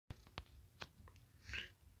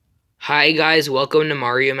Hi guys, welcome to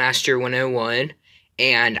Mario Master 101.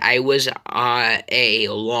 And I was on a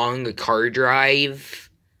long car drive,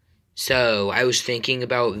 so I was thinking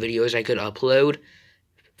about videos I could upload.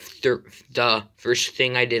 The first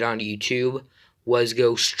thing I did on YouTube was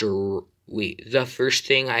the first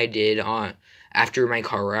thing I did on after my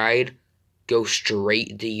car ride, go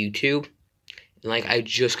straight to YouTube. And I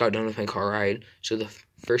just got done with my car ride, so the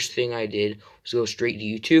first thing I did was go straight to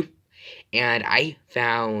YouTube. And I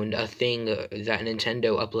found a thing that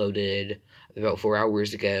Nintendo uploaded about 4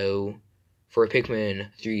 hours ago for Pikmin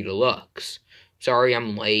 3 Deluxe. Sorry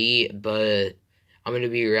I'm late, but I'm going to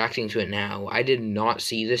be reacting to it now. I did not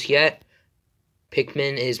see this yet.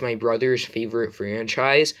 Pikmin is my brother's favorite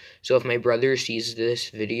franchise, so if my brother sees this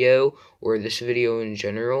video, or this video in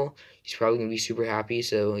general, he's probably going to be super happy,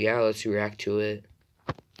 so yeah, let's react to it.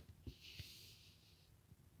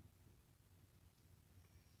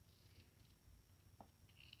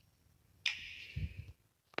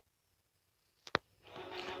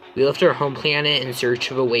 We left our home planet in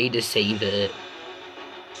search of a way to save it.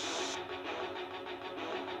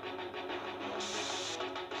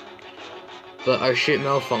 But our ship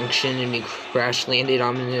malfunctioned and we crash landed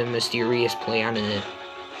on a mysterious planet.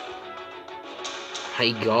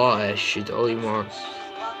 My gosh, it's only more.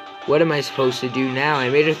 What am I supposed to do now? I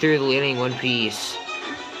made it through the landing in one piece.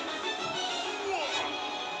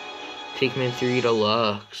 Pikmin 3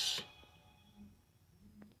 Deluxe.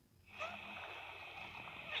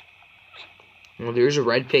 Well, there's a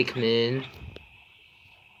red Pikmin.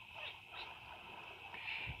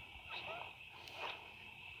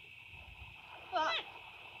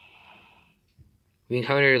 We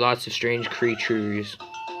encountered lots of strange creatures.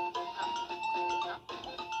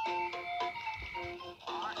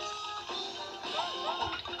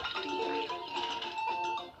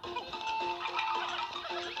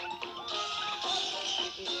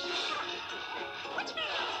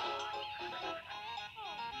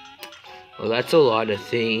 Well, that's a lot of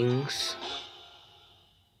things.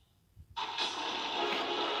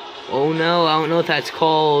 Oh no, I don't know what that's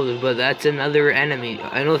called, but that's another enemy.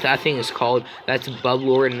 I know what that thing is called. That's Bub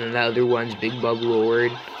Lord, and the other one's Big Bub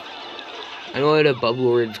Lord. I know what a Bub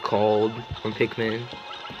Lord's called from Pikmin.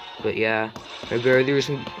 But yeah. My brother's.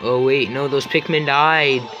 Oh wait, no, those Pikmin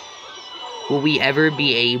died. Will we ever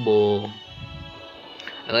be able?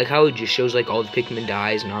 I like how it just shows all the Pikmin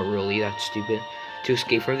dies. Not really, that's stupid. To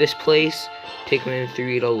escape from this place, Pikmin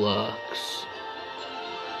 3 Deluxe.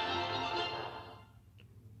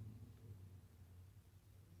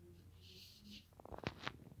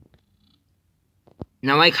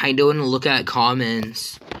 Now I kinda wanna look at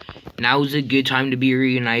comments. Now's a good time to be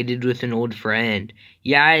reunited with an old friend.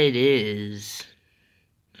 Yeah, it is.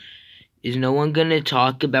 Is no one gonna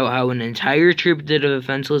talk about how an entire troop of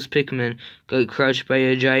defenseless Pikmin got crushed by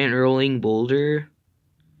a giant rolling boulder?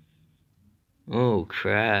 Oh,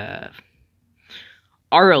 crap.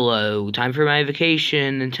 Arlo, time for my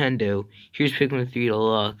vacation, Nintendo. Here's Pikmin 3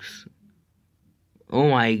 Deluxe. Oh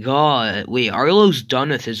my god. Wait, Arlo's done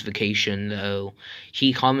with his vacation, though.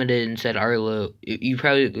 He commented and said Arlo. You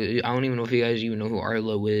probably, I don't even know if you guys even know who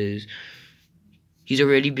Arlo is. He's a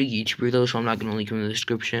really big YouTuber, though, so I'm not going to link him in the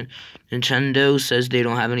description. Nintendo says they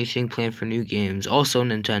don't have anything planned for new games. Also,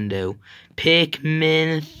 Nintendo.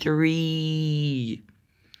 Pikmin 3.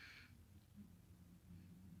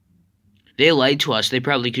 They lied to us. They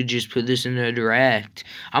probably could just put this in a direct.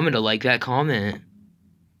 I'm going to like that comment.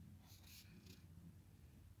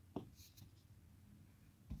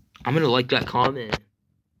 I'm going to like that comment.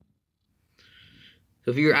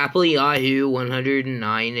 So if you're Apple Yahoo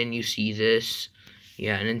 109 and you see this,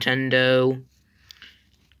 yeah, Nintendo.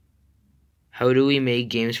 How do we make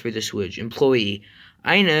games for the Switch? Employee.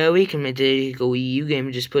 I know, we can make a Wii U game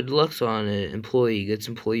and just put Deluxe on it. Employee. Gets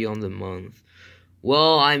employee on the month.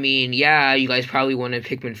 Well, I mean, yeah, you guys probably wanted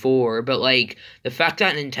Pikmin 4, but, the fact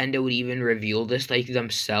that Nintendo would even reveal this,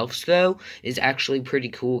 themselves, though, is actually pretty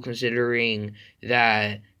cool, considering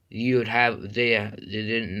that you would have, they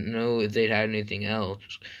didn't know if they'd had anything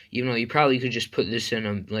else. Even though you probably could just put this in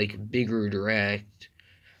a, bigger direct.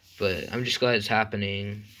 But I'm just glad it's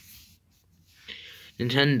happening.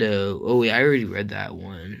 Nintendo. Oh, wait, I already read that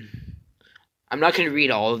one. I'm not going to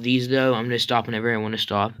read all of these, though. I'm going to stop whenever I want to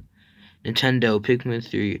stop. Nintendo, Pikmin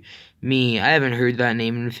 3. Me, I haven't heard that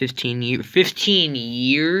name in 15 years. 15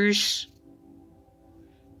 years?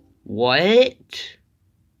 What?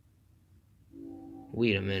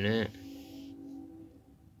 Wait a minute.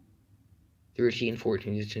 13,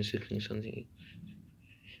 14, 15, 16, 17.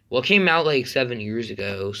 Well, it came out 7 years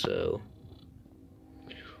ago, so.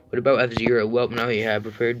 What about F-Zero? Well, now you have.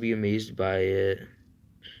 Prepared to be amazed by it.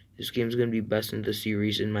 This game's gonna be best in the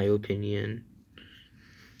series, in my opinion.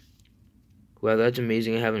 Wow, that's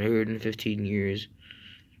amazing. I haven't heard in 15 years.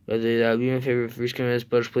 Whether that would be my favorite first game that's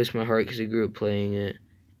better place in my heart because I grew up playing it.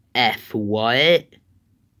 F what?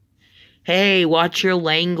 Hey, watch your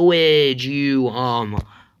language, you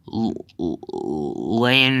land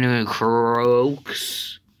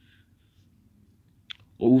croaks.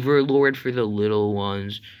 Overlord for the little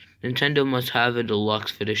ones. Nintendo must have a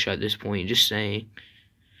deluxe finish at this point, just saying.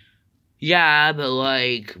 Yeah, but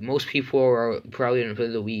like, most people are probably gonna play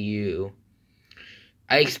the Wii U.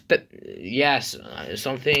 I expect, yes,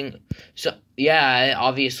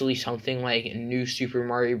 obviously something like New Super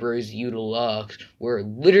Mario Bros. U Deluxe, where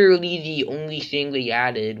literally the only thing they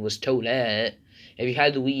added was Toadette. If you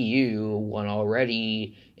had the Wii U one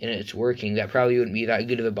already and it's working, that probably wouldn't be that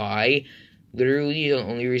good of a buy. Literally, the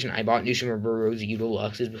only reason I bought New Super Mario Bros. U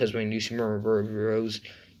Deluxe is because my New Super Mario Bros.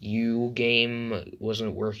 U game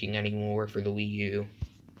wasn't working anymore for the Wii U.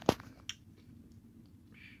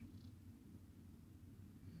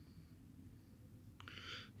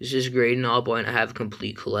 This is great and all, but I have a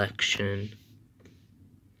complete collection.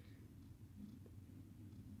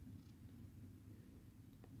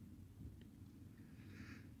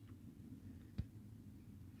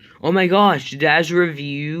 Oh my gosh, Dad's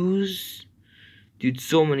reviews? Dude,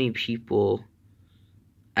 so many people.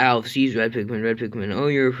 Alf sees Red Pikmin. Oh,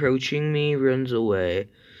 you're approaching me? Runs away.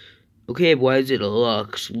 Okay, but why is it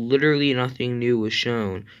deluxe? Literally nothing new was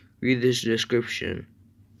shown. Read this description.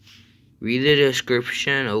 Read the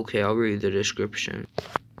description? Okay, I'll read the description.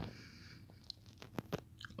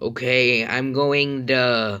 Okay, I'm going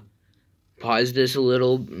to pause this a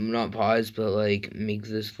little. Not pause, but like make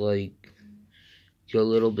this like go a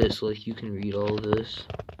little bit so like you can read all of this.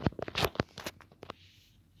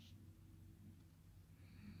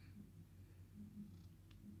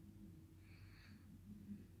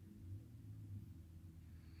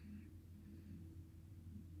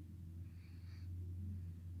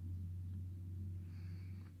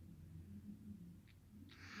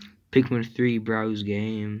 Pikmin 3 browse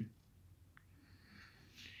game.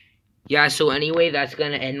 Yeah, so anyway, that's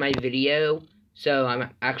gonna end my video. So I'm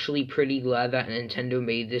actually pretty glad that Nintendo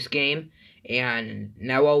made this game. And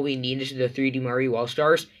now all we need is the 3D Mario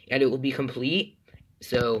All-Stars, and it will be complete.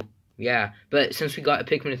 So, yeah. But since we got a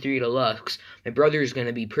Pikmin 3 Deluxe, my brother's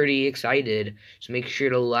gonna be pretty excited. So make sure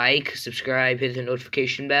to like, subscribe, hit the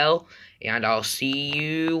notification bell, and I'll see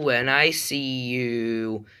you when I see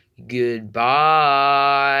you.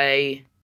 Goodbye.